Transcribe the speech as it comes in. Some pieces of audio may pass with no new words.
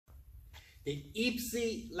the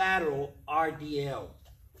Ipsilateral RDL.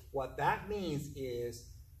 What that means is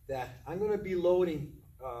that I'm going to be loading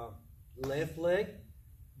left leg,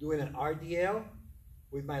 doing an RDL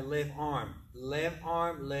with my left arm,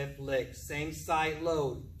 left leg, same side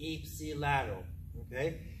load, ipsilateral,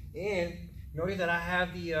 okay? And notice that I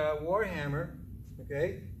have the war hammer,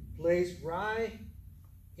 okay, placed right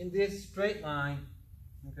in this straight line,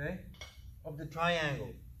 okay, of the triangle,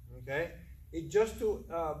 okay? It just to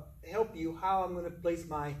help you how I'm going to place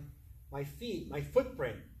my feet, my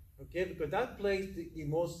footprint, okay, because that plays the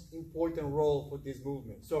most important role for this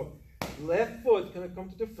movement. So left foot is going to come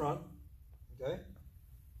to the front, okay,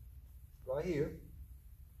 right here.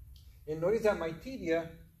 And notice that my tibia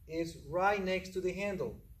is right next to the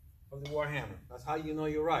handle of the war hammer. That's how you know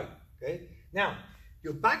you're right, okay? Now,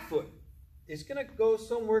 your back foot is going to go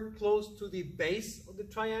somewhere close to the base of the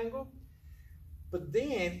triangle, but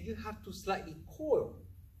then you have to slightly coil,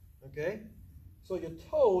 okay? So your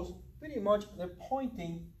toes, pretty much, they're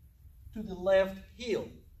pointing to the left heel.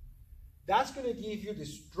 That's going to give you the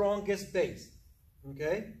strongest base,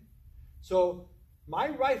 okay? So my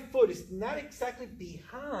right foot is not exactly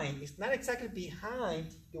behind,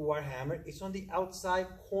 the war hammer. It's on the outside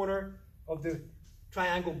corner of the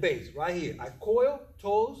triangle base, right here. I coil,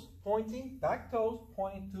 toes pointing, back toes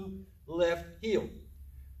pointing to left heel.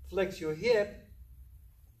 Flex your hip,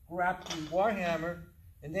 grab the war hammer,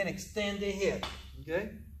 and then extend the hip,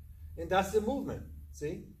 okay? And that's the movement,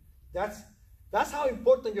 see? That's how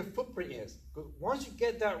important your footprint is. Because once you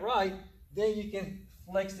get that right, then you can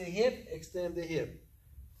flex the hip, extend the hip.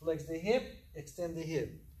 Flex the hip, extend the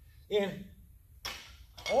hip. And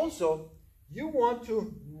also, you want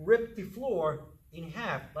to rip the floor in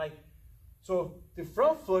half. So the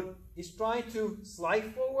front foot is trying to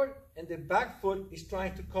slide forward, and the back foot is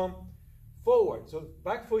trying to come forward. So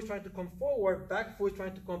back foot is trying to come forward, back foot is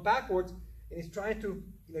trying to come backwards, and it's trying to,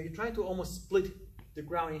 you're trying to almost split the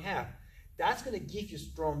ground in half. That's going to give you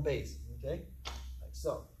strong base, okay? Like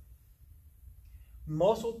so.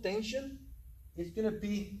 Muscle tension is going to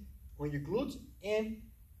be on your glutes and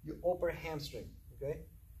your upper hamstring, okay?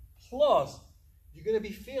 Plus, you're going to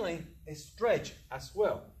be feeling a stretch as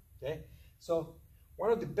well, okay? So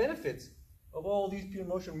one of the benefits of all these pure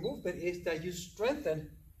motion movement is that you strengthen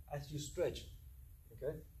as you stretch,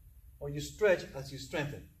 okay? Or you stretch as you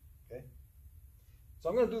strengthen, okay? So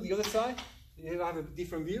I'm going to do the other side so you have a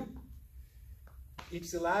different view.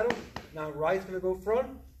 Ipsilateral. Now right is going to go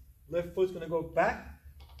front, left foot is going to go back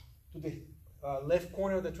to the left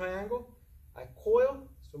corner of the triangle. I coil,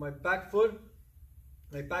 so my back foot,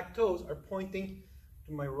 my back toes are pointing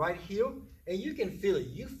to my right heel, and you can feel it.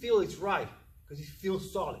 You feel it's right because it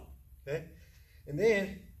feels solid, okay? And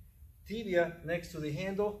then tibia next to the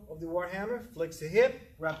handle of the war hammer, flex the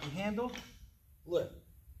hip, grab the handle, lift.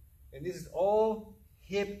 And this is all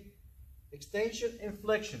hip extension and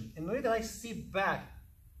flexion. And notice that I sit back,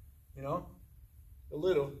 a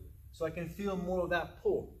little, so I can feel more of that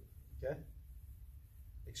pull, okay?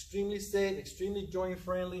 Extremely safe, extremely joint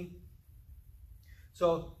friendly.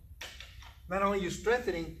 So not only you're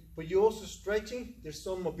strengthening, but you're also stretching. There's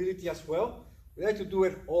some mobility as well. We like to do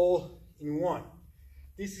it all in one.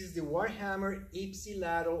 This is the war hammer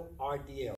Ipsilateral RDL.